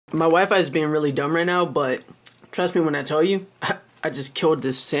My Wi-Fi is being really dumb right now, but trust me when I tell you, I just killed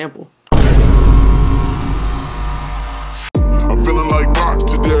this sample. I'm feeling like Rock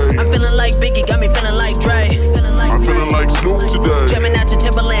today. I'm feeling like Biggie, got me feeling like Dre. I'm feeling like Snoop today. Jamming out to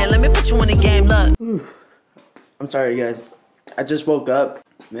Timberland, let me put you in the game, look. I'm sorry guys, I just woke up.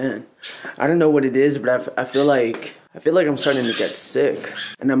 Man, I don't know what it is, but I feel like I'm starting to get sick.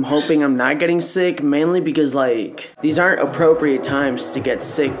 And I'm hoping I'm not getting sick, mainly because like, these aren't appropriate times to get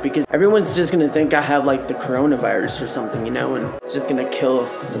sick because everyone's just gonna think I have like the coronavirus or something, you know, and it's just gonna kill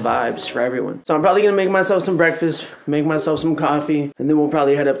the vibes for everyone. So I'm probably gonna make myself some breakfast, make myself some coffee, and then we'll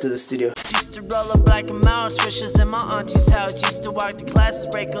probably head up to the studio. Used to roll up like a mouse, swishers in my auntie's house. Used to walk to classes,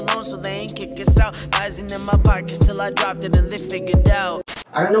 break alone so they ain't kick us out. Rising in my pockets till I dropped it and they figured out.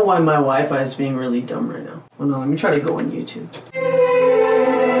 I don't know why my Wi-Fi is being really dumb right now. Hold on, let me try to go on YouTube.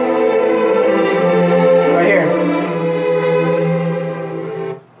 Right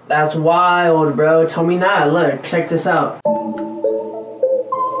here. That's wild, bro. Tell me not. Look, check this out.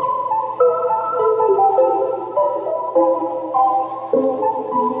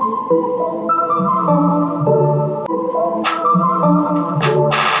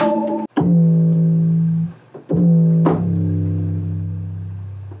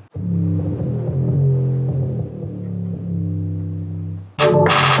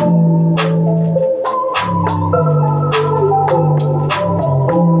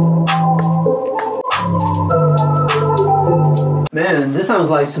 Man, this sounds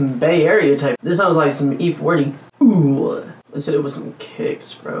like some Bay Area type. This sounds like some E40. Ooh, let's hit it with some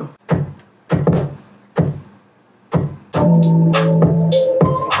kicks, bro.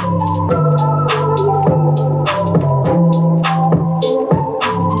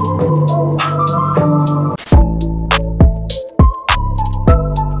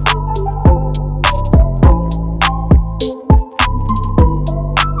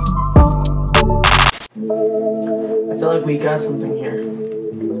 I feel like we got something here.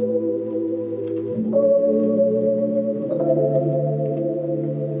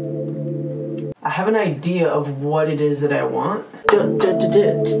 I have an idea of what it is that I want.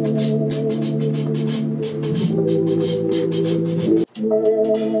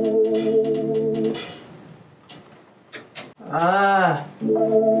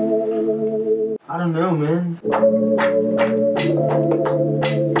 I don't know, man.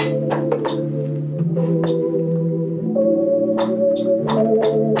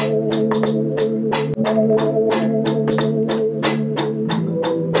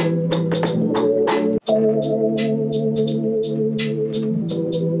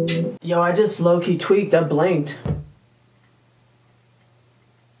 Yo, I just low-key tweaked, I blinked.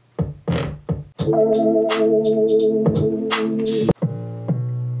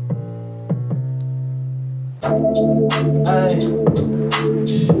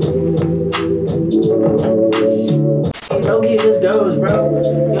 Low-key this goes, bro.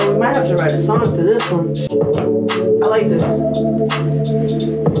 Yo, we might have to write a song to this one. I like this.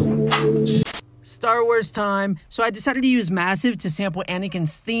 Star Wars time. So I decided to use Massive to sample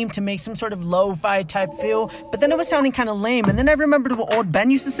Anakin's theme to make some sort of lo-fi type feel, but then it was sounding kind of lame, and then I remembered what old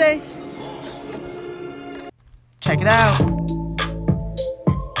Ben used to say. Check it out.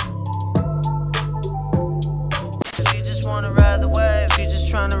 She just wanna ride the wave, she just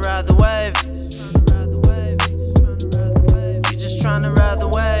trying to ride the wave. She just trying to ride the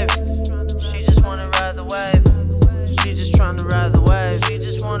wave. She just wanna ride the wave. She just trying to ride the wave. She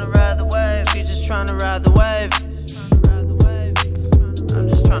just wanna ride the wave. She just trying to ride the wave. I'm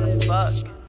just trying to fuck.